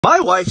My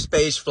wife's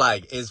beige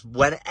flag is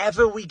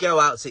whenever we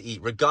go out to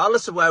eat,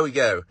 regardless of where we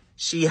go,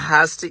 she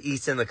has to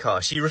eat in the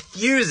car. She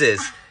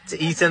refuses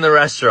to eat in the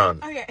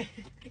restaurant. Okay.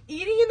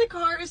 Eating in the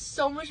car is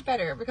so much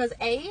better because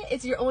A,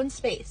 it's your own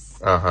space.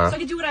 So I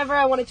could do whatever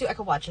I want to do. I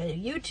could watch a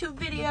YouTube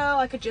video.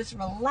 I could just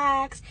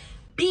relax.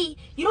 B,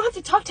 you don't have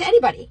to talk to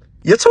anybody.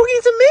 You're talking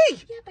to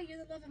me. Yeah, but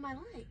you're the love of my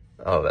life.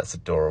 Oh, that's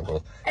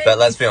adorable. But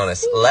let's be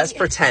honest. Let's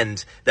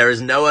pretend there is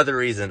no other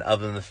reason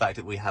other than the fact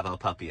that we have our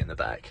puppy in the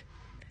back.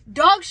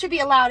 Dogs should be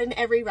allowed in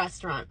every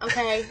restaurant,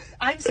 okay?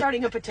 I'm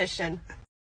starting a petition.